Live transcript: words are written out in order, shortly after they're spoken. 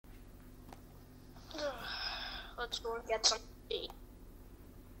let's go and get some tea.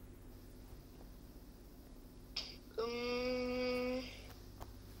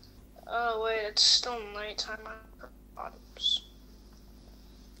 Oh wait, it's still nighttime. Oops.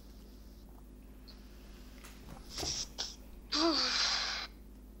 I'm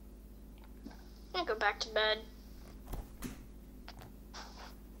gonna go back to bed.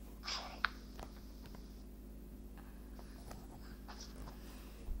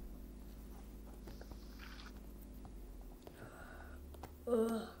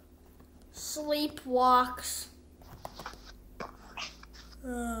 Sleepwalks.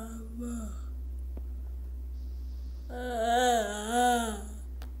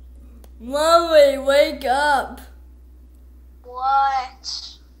 Mommy, wake up.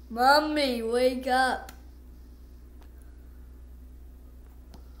 What? Mommy, wake up.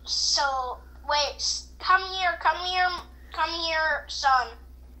 So, wait, come here, son.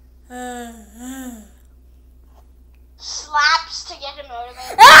 Slaps to get him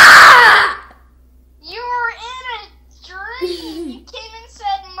motivated. Ah! You were in a dream. You came and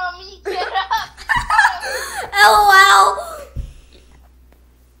said, Mommy, get up. LOL.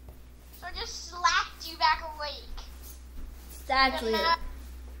 So I just slapped you back awake. Exactly.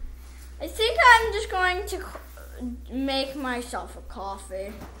 I think I'm just going to make myself a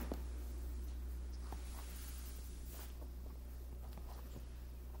coffee.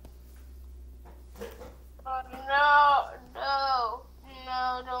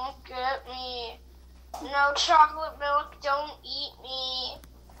 No, don't get me. No chocolate milk, don't eat me.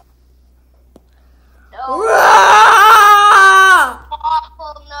 No.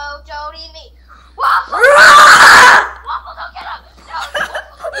 Waffle, no, don't eat me. Waffle! Waffle, don't get up! No.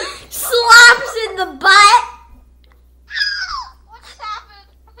 Slaps in the butt. What just happened?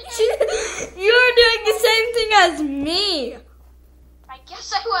 You're doing the same thing as me. I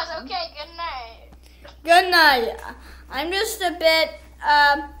guess I was. Okay, good night. Good night. I'm just a bit,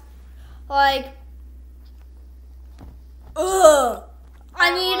 like, ugh. I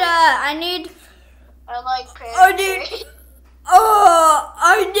like pancakes.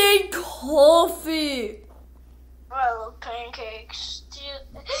 I need coffee. I love pancakes.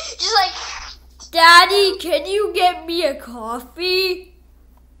 Just like, Daddy, can you get me a coffee?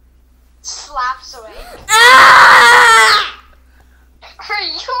 slaps away. Ah! Are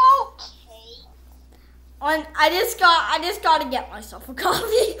you okay? I just got to get myself a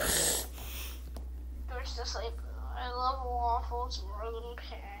coffee. Goes to sleep. I love waffles more than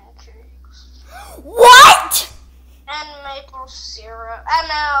pancakes. What? And maple syrup. And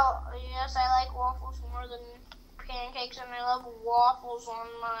now, yes, I like waffles more than pancakes, and I love waffles on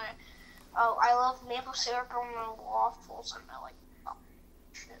my. Oh, I love maple syrup on my waffles, and I like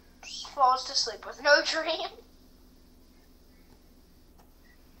chips. Falls to sleep with no dream.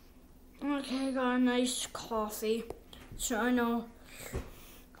 Okay, I got a nice coffee, so I know.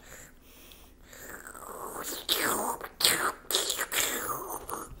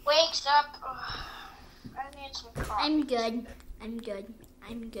 Wakes up. I need some coffee. I'm good.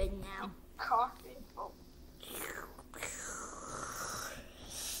 I'm good now. Coffee. Oh.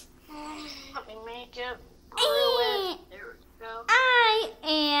 Let me make it. Brew it. There we go. I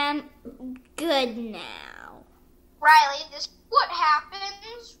am good now. Riley, this is what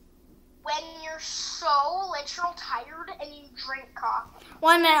happens when you're so literal tired and you drink coffee.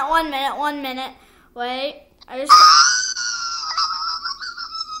 1 minute. Wait, I just.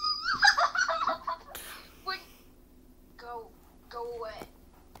 Go away.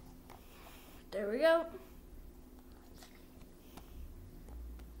 There we go.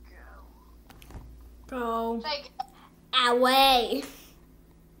 Go Say away.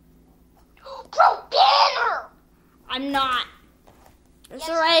 Bro, banner! I'm not. It's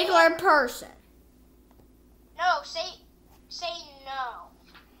Yes, a regular person. No, say no.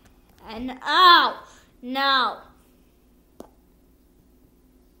 And oh no.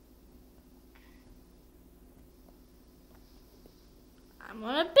 I'm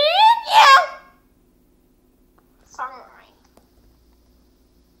gonna ban you. Fine.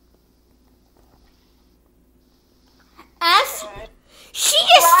 She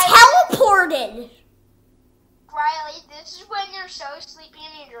just teleported. Riley, this is when you're so sleepy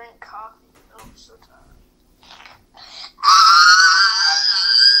and you drink coffee. Oh, I'm so tired.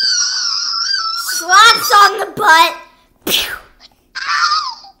 Slaps on the butt. Pew.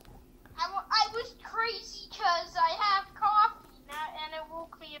 I was crazy because I have coffee and it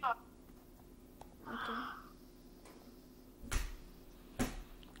woke me up.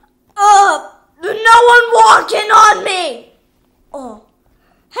 No one walking on me. Oh.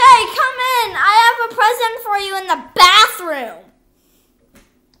 Hey, come in. I have a present for you in the bathroom.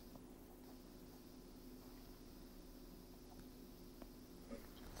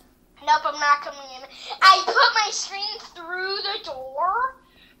 up, I'm not coming in. I put my screen through the door,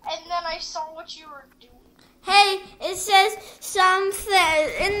 and then I saw what you were doing. Hey, it says something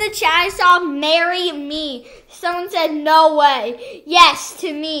in the chat. I saw marry me. Someone said no way. Yes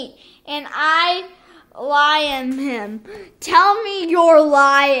to me. And I lie on him. Tell me you're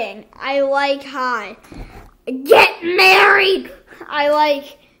lying. I like hi. Get married. I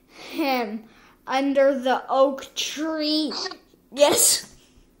like him under the oak tree. Yes.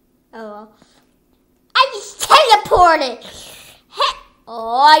 Oh well. I just teleported. Hey.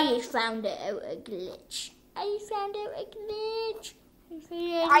 Oh, I just found out a glitch. I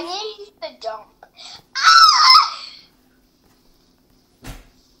need the dump.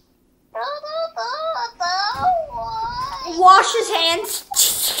 Wash his hands.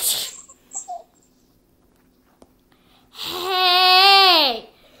 Hey!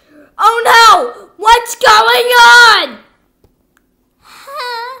 Oh no! What's going on?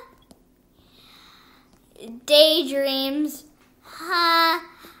 Daydreams.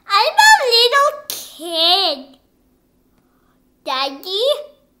 I'm a little kid. Daddy?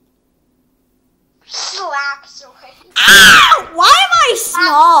 Slaps away. Ow! Why am I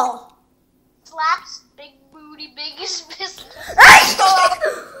small? Slaps big booty, biggest business.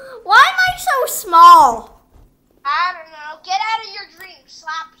 Why am I so small? I don't know. Get out of your dream.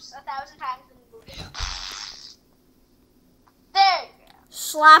 Slaps 1,000 times in the booty. There you go.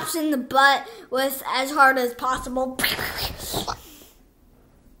 Slaps in the butt with as hard as possible. You're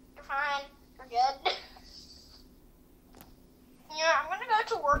fine. You're good. Yeah, I'm gonna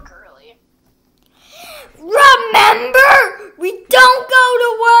go to work early. Remember, we don't go to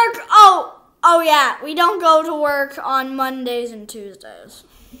work. Oh yeah, we don't go to work on Mondays and Tuesdays.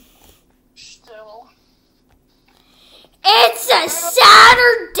 Still. It's a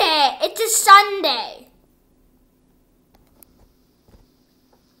Saturday. It's a Sunday.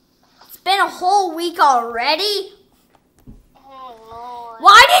 It's been a whole week already. Oh, Lord.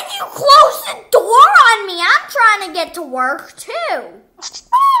 Why did you close the door on me? I'm trying to get to work too.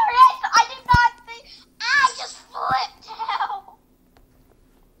 Sorry, I did not think. I just flipped out.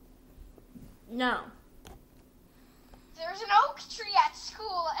 No. There's an oak tree at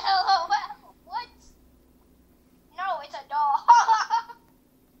school. LOL. What? No, it's a dog.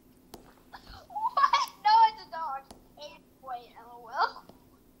 What? No, it's a dog. Wait, LOL.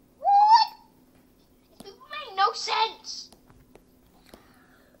 What? It made no sense.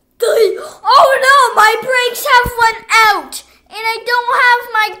 Oh no, my brakes have run out. And I don't have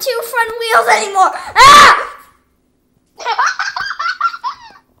my 2 front wheels anymore. Ah!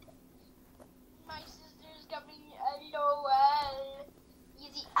 My sister's coming. LOL.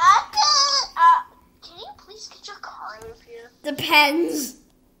 Easy. Can you please get your car out of here? Depends.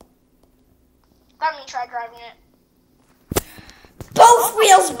 Let me try driving it. Both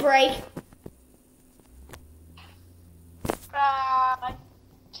wheels brake.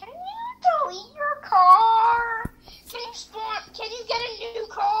 Can you delete your car? Can you get a new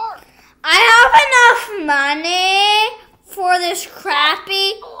car? I have enough money for this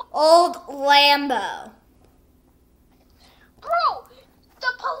crappy old Lambo. Bro,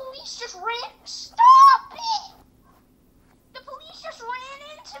 the police just ran. Stop it! The police just ran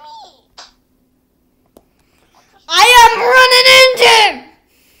into me. I am running into him.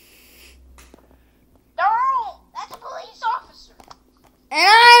 No, that's a police officer. And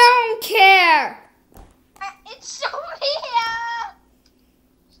I don't care. It's so yeah.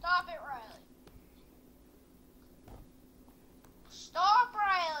 Stop it, Riley. Stop,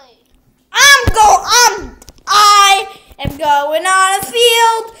 Riley. I am going on a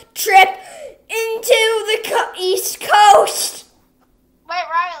field trip into the East Coast. Wait,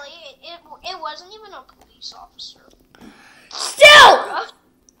 Riley, it wasn't even a police officer. Still,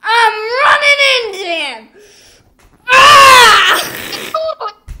 I'm running into him. Ah!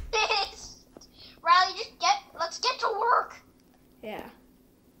 Riley, let's get to work. Yeah.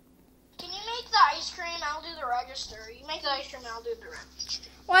 Can you make the ice cream? I'll do the register. You make the ice cream, I'll do the register.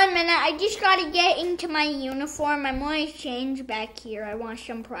 1 minute, I just gotta get into my uniform. I'm going to change back here. I want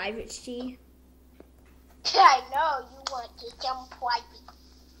some privacy. I know you want to jump private.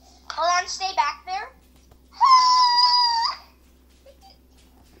 Hold on, stay back there.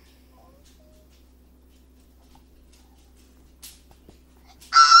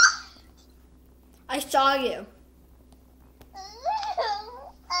 I saw you.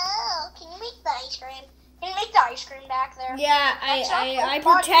 Oh, can you make the ice cream? Can you make the ice cream back there? Yeah, I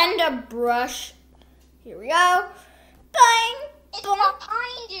pretend to brush. Here we go. Bang! It's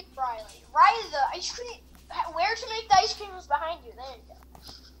behind you, Riley. Riley, the ice cream. Where to make the ice cream is behind you. There you go.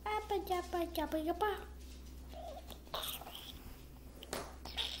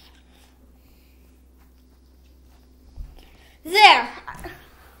 There.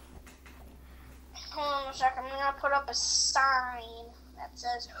 Hold on a second. I'm gonna put up a sign that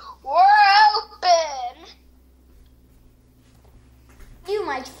says "We're open." You,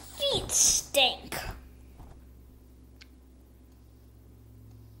 my feet stink.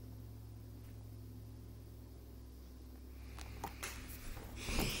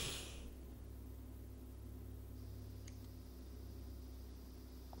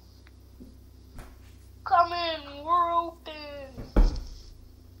 Come in, we're open.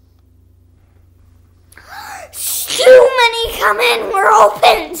 Too many come in, we're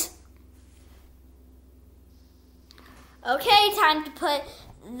opened. Okay, time to put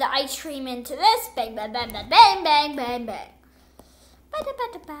the ice cream into this. Bang, bang, bang, bang, bang, bang, bang, bang.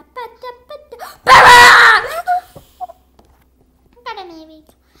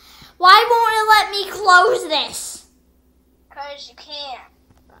 Why won't it let me close this? Because you can't.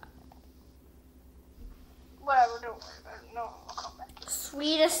 Whatever, don't worry about it. No, I'll come back.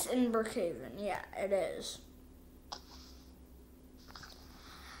 Sweetest in Brookhaven. Yeah, it is.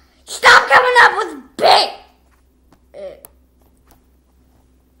 Stop coming up with big.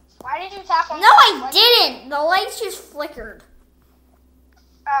 Why did you tap on No, I didn't. The lights just flickered.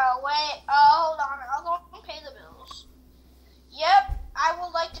 Oh, wait. Oh, hold on. I'll go and pay the bills. Yep, I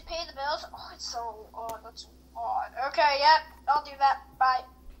would like to pay the bills. Oh, it's so odd. That's odd. Okay, yep, I'll do that. Bye.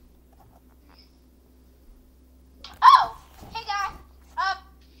 Oh, hey, guy.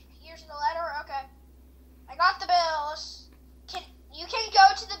 Here's the letter. Okay. I got the bills. You can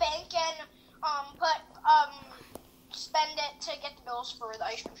go to the bank and spend it to get the bills for the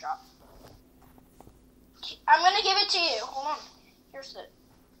ice cream shop. I'm gonna give it to you. Hold on.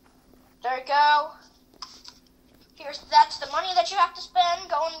 There you go. That's the money that you have to spend.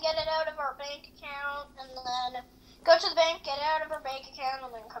 Go and get it out of our bank account, and then go to the bank, get it out of our bank account,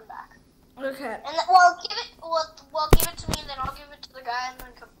 and then come back. Okay. And give it to me, and then I'll give it to the guy,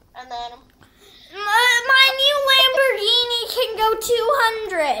 and then. My new Lamborghini can go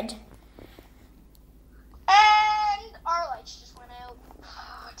 200. And our lights just went out.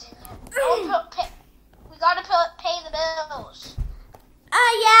 Oh, dang it. We gotta pay the bills.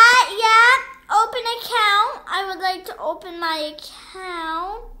 Yeah. Open account. I would like to open my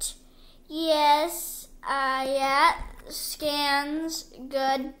account. Yes. Yeah. Scans.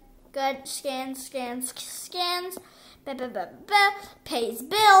 Good. Scans. Pays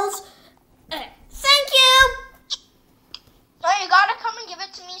bills. Thank you. So you gotta come and give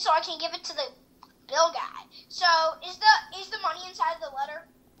it to me so I can give it to the bill guy. So is the money inside the letter?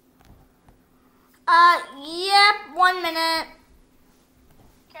 Yep. 1 minute.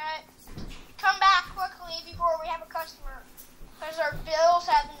 Okay. Come back quickly before we have a customer, because our bills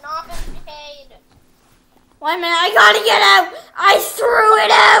have not been paid. 1 minute. I gotta get out. I threw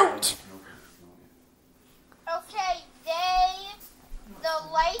it out. Okay. The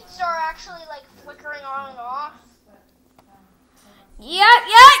lights are actually like flickering on and off. Yeah,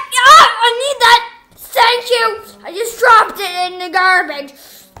 I need that. Thank you. I just dropped it in the garbage.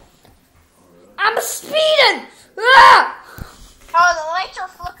 I'm speeding. Ah! Oh, the lights are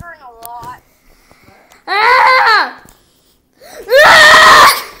flickering a lot. Ah!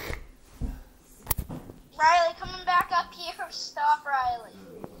 Ah! Riley, coming back up here. Stop, Riley.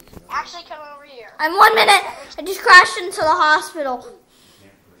 Actually, come over here. I'm 1 minute. I just crashed into the hospital.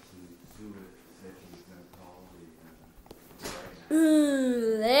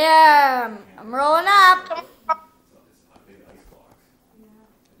 There. I'm rolling up.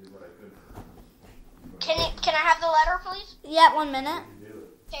 Can I have the letter, please? Yeah, 1 minute.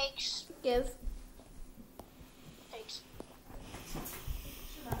 Takes. Give. Takes.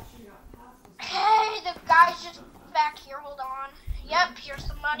 Hey, the guy's just back here. Hold on. Yep, here's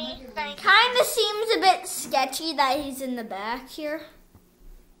the money. Thank you. Kinda seems a bit sketchy that he's in the back here.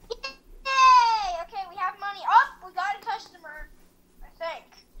 Yay! Okay, we have money. Oh, we got a customer. I think.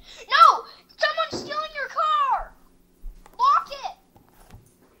 No! Someone's stealing your car! Lock it!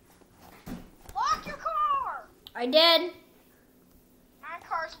 Lock your car! I did. My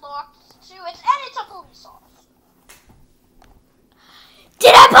car's locked too. It's a police officer.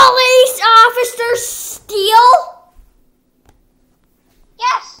 Did a police officer steal?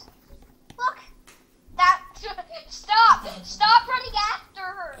 Yes! Look! Stop running after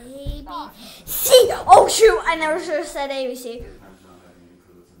her! ABC. Oh shoot, I never should have said ABC.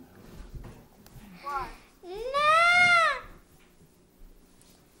 What? Nah.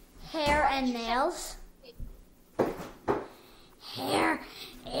 Hair and nails. Hair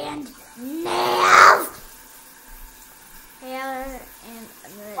and nails. Hair and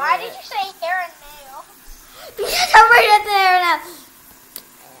nails. Why did you say hair and nail? Because I'm right at there now.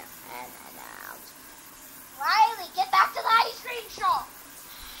 Riley, get back to the ice cream shop.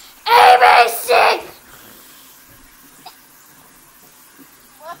 ABC.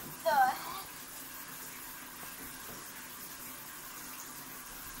 What the heck?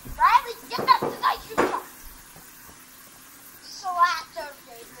 Riley, get back to the ice cream shop. Slapped our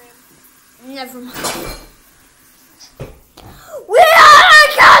daydream. Never mind. We are a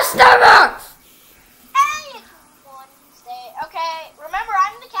customer. Hey, it's Wednesday. Okay, remember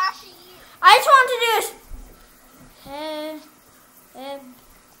I'm the cashier. I just want to do this.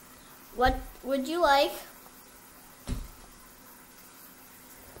 What would you like?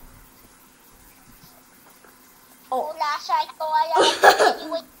 Oh.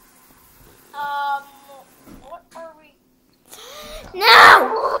 What are we?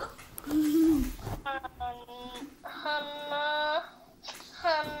 No!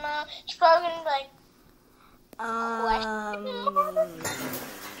 Hannah. She's probably gonna be like,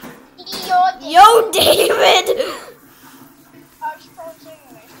 Yo, David! oh, she's probably saying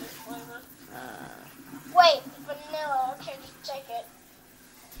an ice cream flavor. Wait, vanilla. Okay, just take it.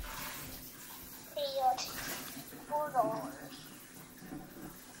 $4. $4. $4.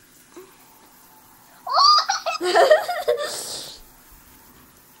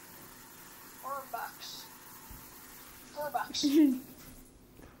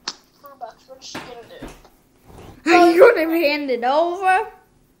 What's she gonna do? Are you gonna hand it over?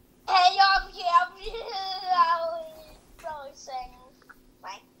 Hey, probably saying,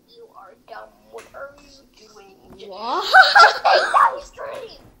 like, you are dumb. What are you doing? What? Just take the ice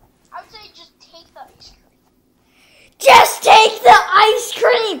cream. I would say just take the ice cream. Just take the ice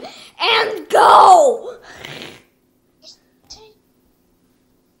cream and go!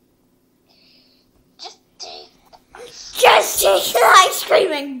 Just take the ice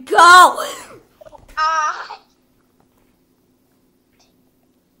cream and go!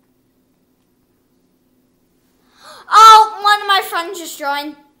 Oh, one of my friends just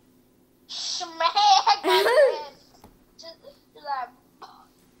joined. Smack! Just like,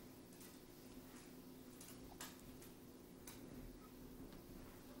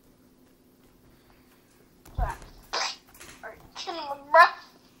 alright, kill him, bruh.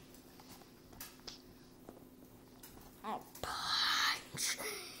 I'll punch.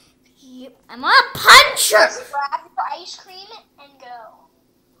 Yep, I'm a puncher! Just grab your ice cream and go.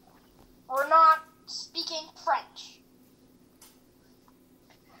 We're not speaking French.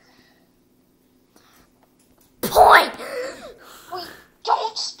 Point! We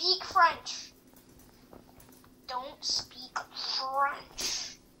don't speak French. Don't speak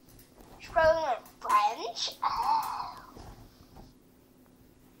French. She's probably like, French? Oh.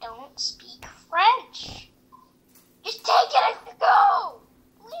 Don't speak French. Just take it and go.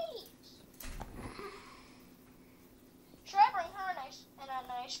 Please. Should I bring her an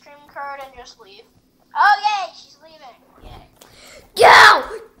ice cream cart and just leave? Oh, yay, she's leaving. Yay.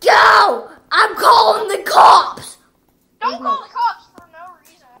 Go! Go! I'm calling the cops! Don't call the cops for no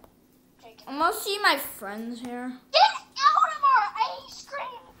reason. I'm gonna see my friends here. Get out of our ice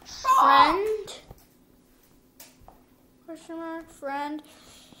cream shop! Friend? Question mark, friend.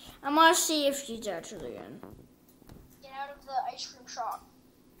 I'm gonna see if she's actually in. Get out of the ice cream shop.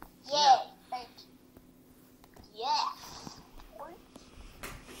 Yay. Thank you. Yeah.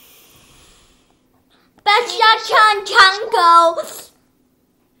 Best Tango.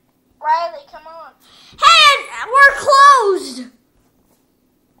 Riley, come on. Hey, we're closed.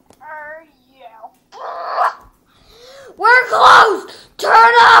 Yeah. We're closed. Turn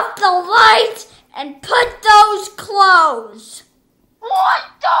off the lights and put those clothes. What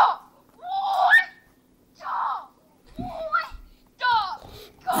the? What the? What the?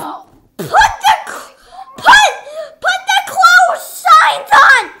 Go. Put the clothes signs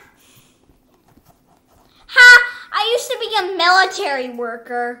on. Ha! I used to be a military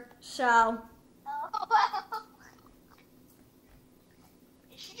worker, so. Oh, well.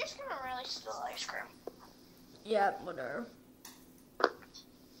 Is she just gonna really steal ice cream? Yeah, whatever.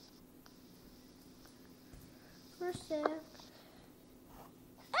 For sale.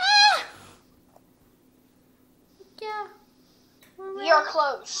 Ah! Yeah. We are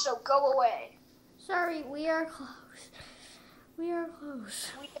closed, so go away. Sorry, we are closed. We are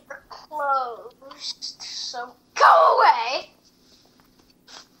closed. We are closed, so go away.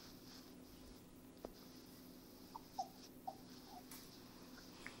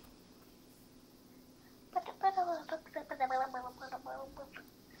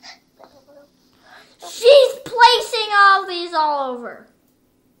 She's placing all these all over.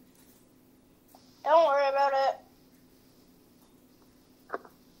 Don't worry about it.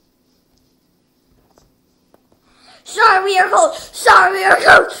 Sorry, we are closed. Sorry, we are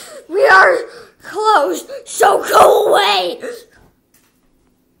closed. We are closed, so go away.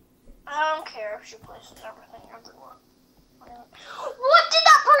 I don't care if she places everything everywhere. What did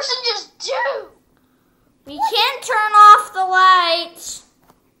that person just do? We can't turn off the lights.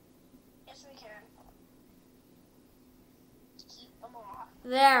 Yes, we can. Keep them off.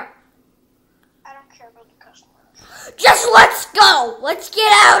 There. I don't care about the customers. Just let's go. Let's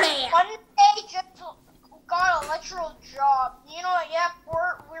get out of here. One day, just got a electrical job. You know what? Yep,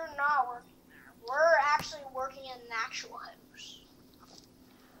 we're not working there. We're actually working in an actual house.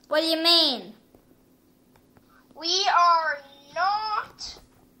 What do you mean? We are not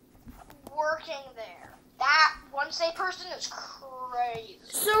working there. That one-day person is crazy.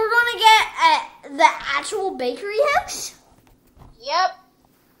 So we're gonna get at the actual bakery house? Yep.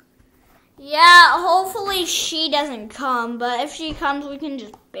 Yeah, hopefully she doesn't come, but if she comes, we can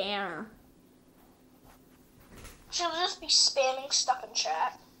just ban her. She'll just be spamming stuff in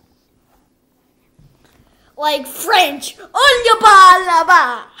chat. Like French.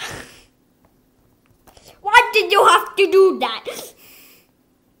 Ba. Why did you have to do that?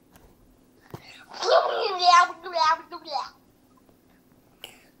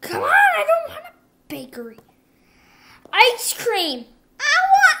 Come on, I don't want a bakery. Ice cream. I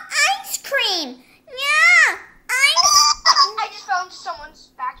want ice cream. Yeah, I just fell into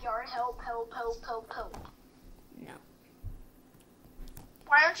someone's backyard. Help, help, help, help, help. No.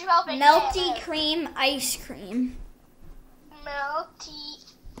 Why aren't you helping? Melty cream ice cream. Melty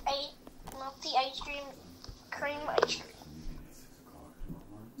ice cream. Cream ice cream.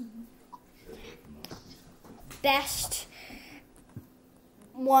 Best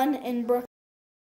one in Brookhaven.